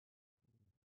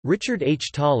Richard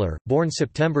H. Thaler, born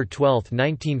September 12,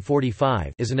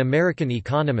 1945, is an American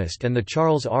economist and the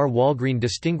Charles R. Walgreen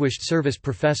Distinguished Service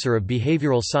Professor of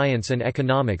Behavioral Science and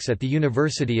Economics at the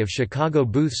University of Chicago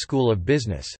Booth School of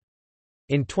Business.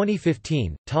 In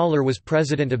 2015, Thaler was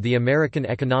president of the American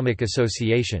Economic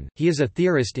Association. He is a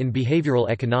theorist in behavioral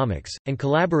economics, and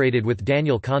collaborated with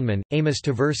Daniel Kahneman, Amos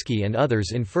Tversky, and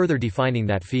others in further defining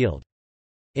that field.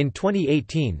 In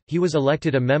 2018, he was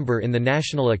elected a member in the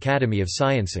National Academy of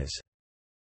Sciences.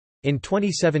 In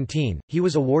 2017, he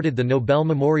was awarded the Nobel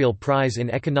Memorial Prize in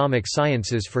Economic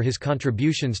Sciences for his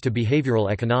contributions to behavioral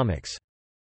economics.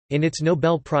 In its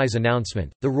Nobel Prize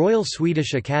announcement, the Royal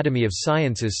Swedish Academy of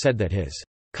Sciences said that his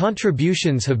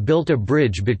contributions have built a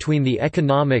bridge between the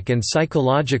economic and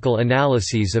psychological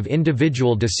analyses of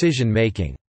individual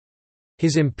decision-making.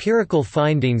 His empirical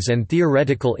findings and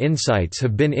theoretical insights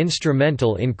have been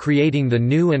instrumental in creating the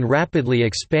new and rapidly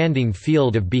expanding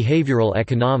field of behavioral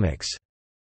economics.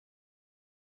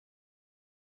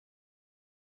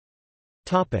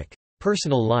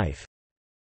 Personal life.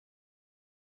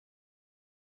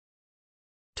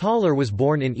 Thaler was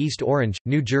born in East Orange,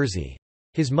 New Jersey.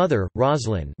 His mother,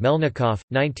 Roslyn Melnikoff,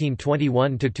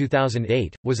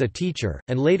 1921–2008, was a teacher,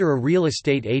 and later a real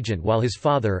estate agent, while his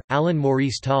father, Alan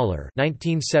Maurice Thaler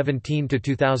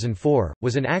 (1917–2004),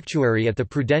 was an actuary at the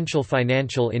Prudential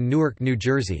Financial in Newark, New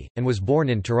Jersey, and was born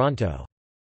in Toronto.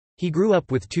 He grew up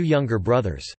with two younger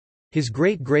brothers. His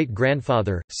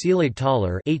great-great-grandfather, Selig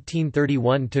Thaler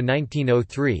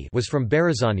 (1831–1903), was from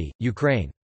Berezany, Ukraine.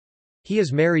 He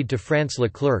is married to France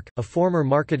Leclerc, a former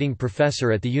marketing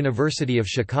professor at the University of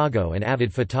Chicago and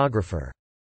avid photographer.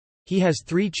 He has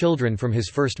 3 children from his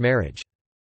first marriage.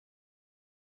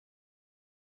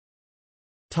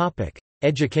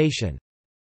 Education.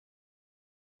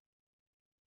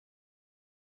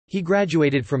 He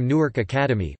graduated from Newark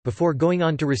Academy, before going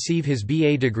on to receive his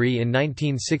BA degree in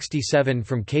 1967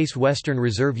 from Case Western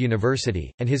Reserve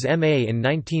University, and his MA in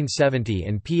 1970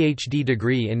 and PhD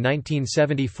degree in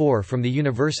 1974 from the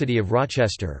University of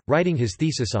Rochester, writing his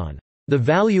thesis on "The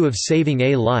Value of Saving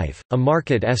a Life, a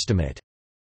Market Estimate",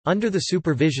 under the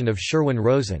supervision of Sherwin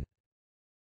Rosen.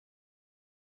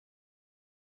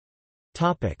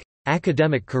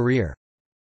 Academic career.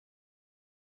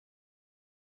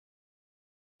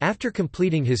 After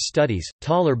completing his studies,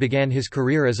 Thaler began his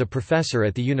career as a professor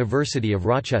at the University of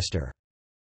Rochester.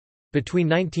 Between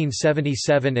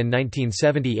 1977 and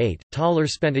 1978, Thaler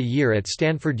spent a year at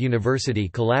Stanford University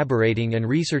collaborating and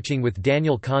researching with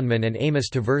Daniel Kahneman and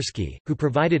Amos Tversky, who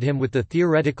provided him with the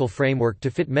theoretical framework to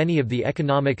fit many of the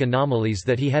economic anomalies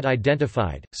that he had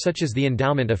identified, such as the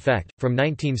endowment effect. From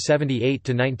 1978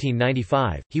 to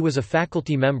 1995, he was a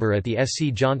faculty member at the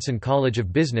S.C. Johnson College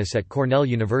of Business at Cornell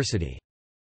University.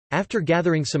 After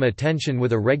gathering some attention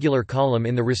with a regular column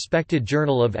in the respected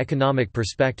Journal of Economic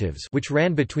Perspectives, which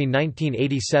ran between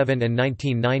 1987 and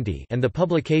 1990, and the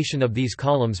publication of these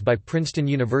columns by Princeton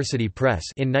University Press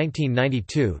in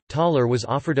 1992, Thaler was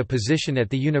offered a position at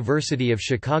the University of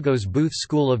Chicago's Booth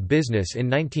School of Business in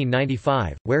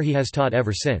 1995, where he has taught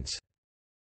ever since.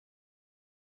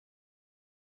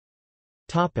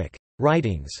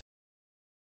 Writings.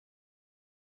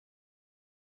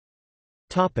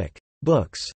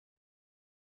 Books.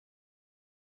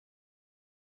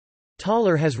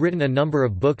 Thaler has written a number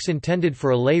of books intended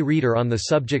for a lay reader on the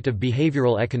subject of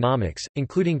behavioral economics,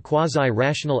 including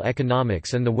Quasi-Rational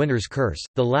Economics and The Winner's Curse,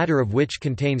 the latter of which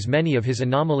contains many of his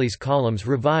anomalies columns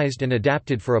revised and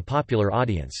adapted for a popular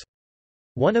audience.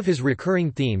 One of his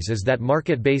recurring themes is that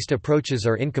market-based approaches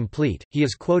are incomplete. He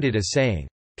is quoted as saying,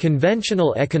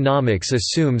 "Conventional economics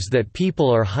assumes that people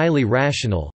are highly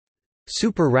rational,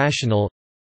 super-rational,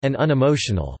 and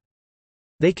unemotional.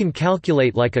 They can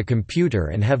calculate like a computer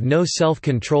and have no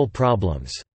self-control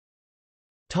problems."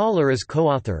 Thaler is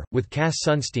co-author, with Cass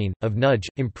Sunstein, of Nudge,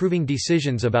 Improving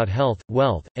Decisions About Health,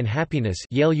 Wealth, and Happiness,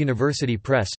 Yale University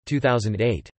Press,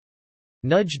 2008.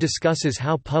 Nudge discusses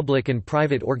how public and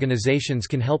private organizations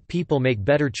can help people make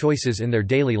better choices in their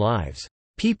daily lives.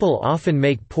 People often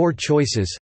make poor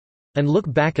choices—and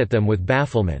look back at them with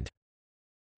bafflement.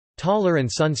 Thaler and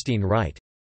Sunstein write,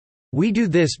 "We do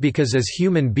this because as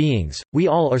human beings, we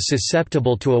all are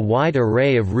susceptible to a wide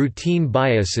array of routine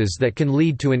biases that can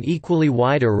lead to an equally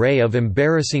wide array of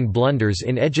embarrassing blunders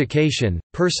in education,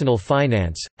 personal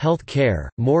finance, health care,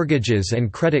 mortgages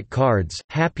and credit cards,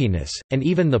 happiness, and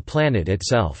even the planet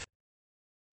itself."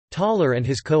 Thaler and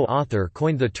his co-author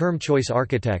coined the term choice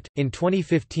architect. In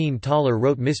 2015, Thaler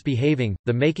wrote Misbehaving: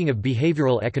 The Making of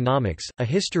Behavioral Economics, A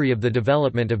History of the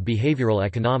Development of Behavioral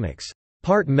Economics.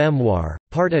 Part memoir,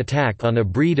 part attack on a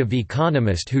breed of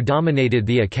economist who dominated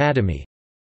the academy.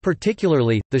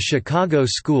 particularly, the Chicago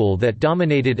school that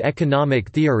dominated economic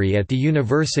theory at the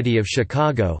University of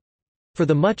Chicago—for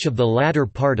the much of the latter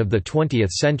part of the 20th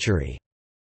century.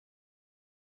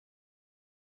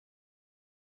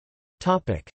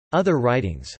 Other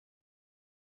writings.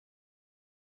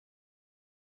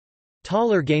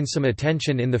 Thaler gained some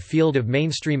attention in the field of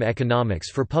mainstream economics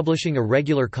for publishing a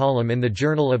regular column in the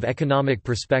Journal of Economic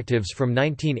Perspectives from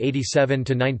 1987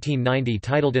 to 1990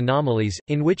 titled Anomalies,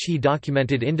 in which he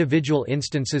documented individual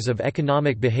instances of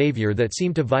economic behavior that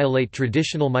seemed to violate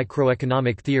traditional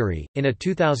microeconomic theory. In a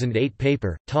 2008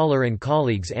 paper, Thaler and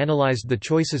colleagues analyzed the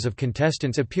choices of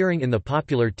contestants appearing in the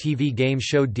popular TV game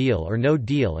show Deal or No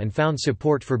Deal and found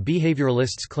support for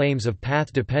behavioralists' claims of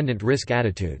path-dependent risk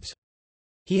attitudes.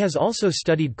 He has also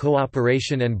studied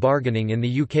cooperation and bargaining in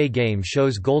the UK game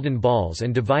shows Golden Balls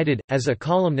and Divided. As a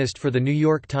columnist for the New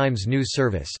York Times News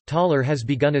Service, Thaler has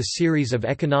begun a series of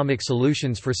economic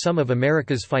solutions for some of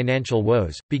America's financial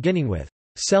woes, beginning with,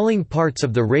 "Selling parts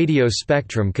of the radio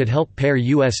spectrum could help pare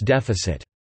U.S. deficit."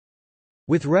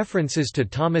 With references to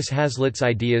Thomas Hazlitt's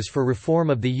ideas for reform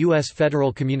of the U.S.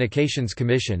 Federal Communications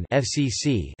Commission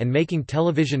 (FCC) and making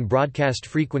television broadcast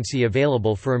frequency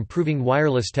available for improving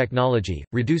wireless technology,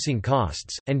 reducing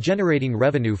costs, and generating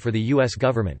revenue for the U.S.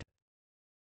 government.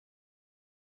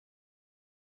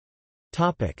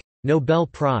 Nobel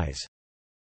Prize.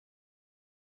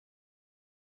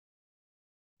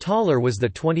 Thaler was the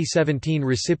 2017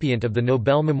 recipient of the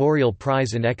Nobel Memorial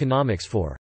Prize in Economics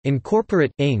for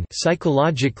incorporating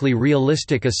psychologically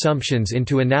realistic assumptions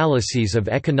into analyses of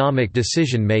economic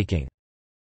decision-making.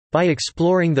 By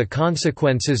exploring the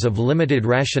consequences of limited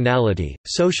rationality,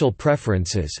 social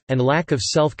preferences, and lack of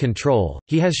self-control,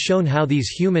 he has shown how these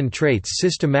human traits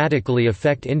systematically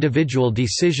affect individual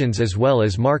decisions as well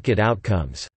as market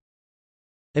outcomes.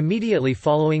 Immediately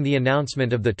following the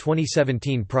announcement of the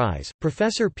 2017 prize,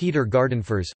 Professor Peter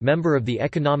Gardenfors, member of the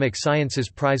Economic Sciences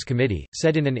Prize Committee,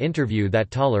 said in an interview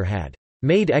that Thaler had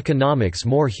made economics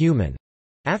more human.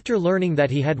 After learning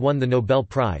that he had won the Nobel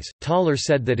Prize, Thaler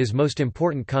said that his most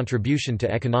important contribution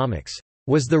to economics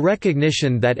was the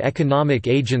recognition that economic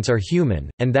agents are human,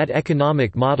 and that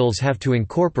economic models have to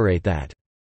incorporate that.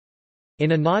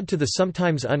 In a nod to the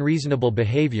sometimes unreasonable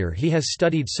behavior he has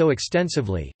studied so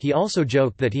extensively, he also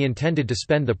joked that he intended to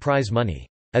spend the prize money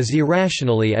as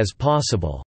irrationally as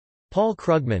possible. Paul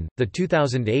Krugman, the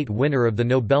 2008 winner of the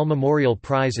Nobel Memorial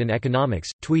Prize in Economics,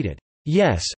 tweeted,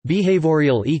 "Yes,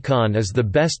 behavioral econ is the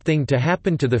best thing to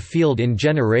happen to the field in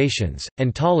generations,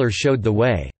 and Thaler showed the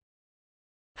way."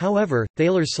 However,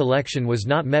 Thaler's selection was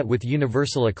not met with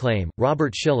universal acclaim.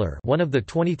 Robert Shiller, one of the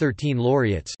 2013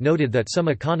 laureates, noted that some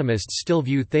economists still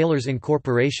view Thaler's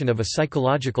incorporation of a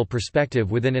psychological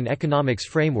perspective within an economics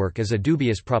framework as a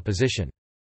dubious proposition.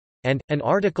 And, an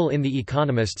article in The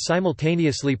Economist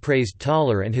simultaneously praised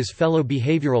Thaler and his fellow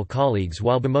behavioral colleagues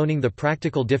while bemoaning the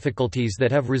practical difficulties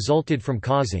that have resulted from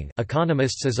causing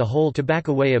economists as a whole to back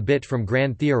away a bit from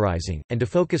grand theorizing, and to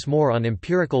focus more on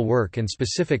empirical work and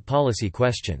specific policy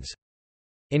questions.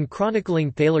 In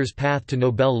chronicling Thaler's path to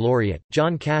Nobel laureate,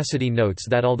 John Cassidy notes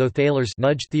that although Thaler's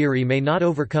nudge theory may not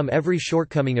overcome every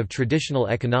shortcoming of traditional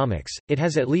economics, it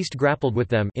has at least grappled with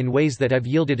them in ways that have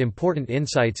yielded important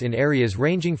insights in areas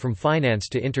ranging from finance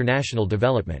to international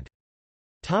development.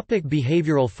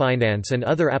 Behavioral finance and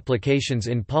other applications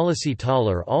in policy.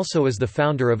 Thaler also is the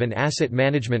founder of an asset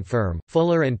management firm,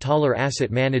 Fuller & Thaler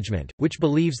Asset Management, which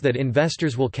believes that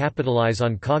investors will capitalize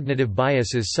on cognitive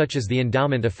biases such as the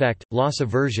endowment effect, loss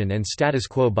aversion and status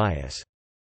quo bias.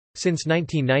 Since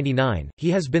 1999,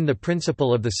 he has been the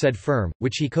principal of the said firm,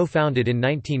 which he co-founded in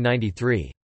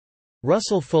 1993.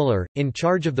 Russell Fuller, in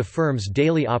charge of the firm's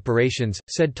daily operations,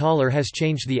 said Thaler has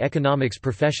changed the economics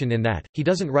profession in that, he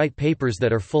doesn't write papers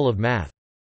that are full of math.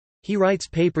 He writes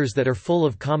papers that are full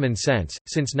of common sense.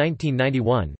 Since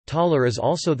 1991, Thaler is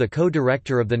also the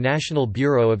co-director of the National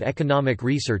Bureau of Economic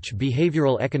Research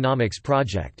Behavioral Economics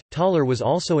Project. Thaler was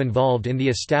also involved in the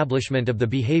establishment of the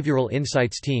Behavioral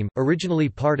Insights Team, originally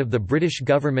part of the British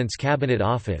government's Cabinet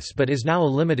Office but is now a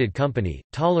limited company.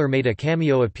 Thaler made a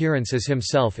cameo appearance as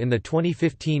himself in the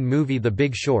 2015 movie The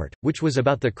Big Short, which was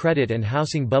about the credit and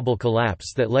housing bubble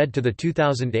collapse that led to the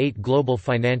 2008 global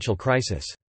financial crisis.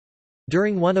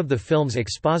 During one of the film's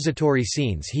expository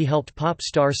scenes he helped pop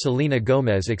star Selena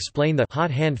Gomez explain the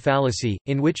hot hand fallacy,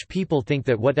 in which people think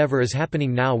that whatever is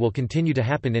happening now will continue to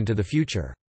happen into the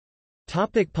future.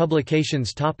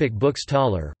 Publications. Books.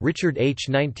 Thaler, Richard H.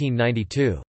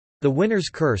 1992. The Winner's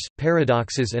Curse,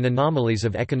 Paradoxes and Anomalies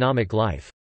of Economic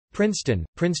Life. Princeton,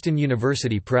 Princeton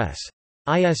University Press.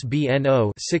 ISBN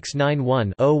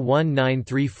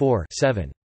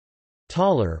 0-691-01934-7.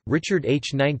 Thaler, Richard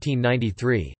H.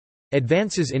 1993.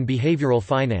 Advances in Behavioral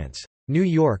Finance. New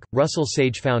York, Russell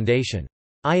Sage Foundation.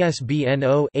 ISBN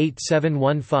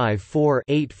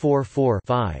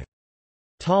 0-87154-844-5.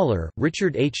 Thaler,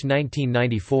 Richard H.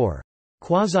 1994.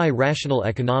 Quasi-Rational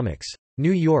Economics.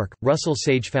 New York, Russell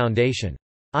Sage Foundation.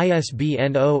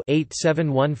 ISBN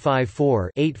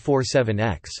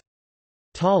 0-87154-847-X.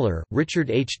 Thaler, Richard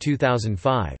H.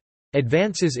 2005.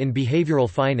 Advances in Behavioral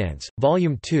Finance,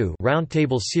 Volume 2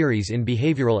 Roundtable Series in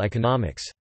Behavioral Economics.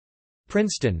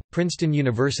 Princeton, Princeton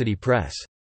University Press.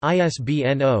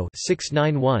 ISBN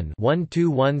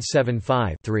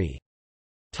 0-691-12175-3.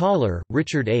 Thaler,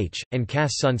 Richard H., and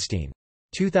Cass Sunstein.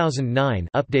 2009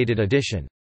 updated edition.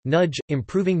 Nudge,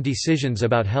 Improving Decisions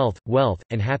About Health, Wealth,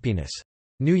 and Happiness.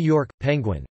 New York,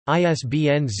 Penguin.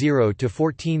 ISBN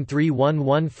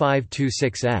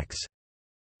 0-14311526-X.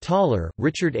 Thaler,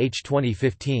 Richard H.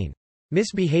 2015.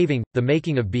 Misbehaving, The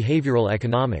Making of Behavioral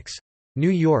Economics. New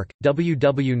York, W.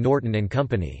 W. Norton &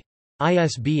 Company.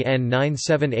 ISBN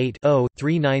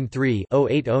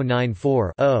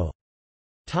 978-0-393-08094-0.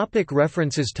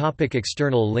 References.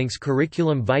 External links.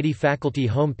 Curriculum vitae. Faculty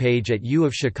homepage at U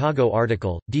of Chicago.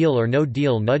 Article, Deal or No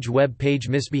Deal. Nudge web page.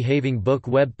 Misbehaving book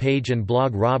web page and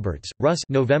blog. Roberts, Russ.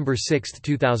 November 6,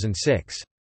 2006.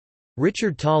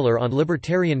 Richard Thaler on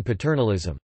Libertarian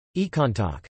Paternalism.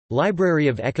 Econtalk. Library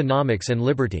of Economics and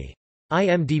Liberty.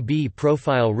 IMDb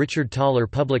profile. Richard Thaler.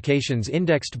 Publications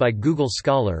indexed by Google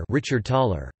Scholar. Richard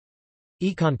Thaler.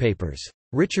 Econpapers.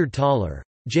 Richard Thaler.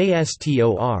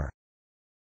 JSTOR.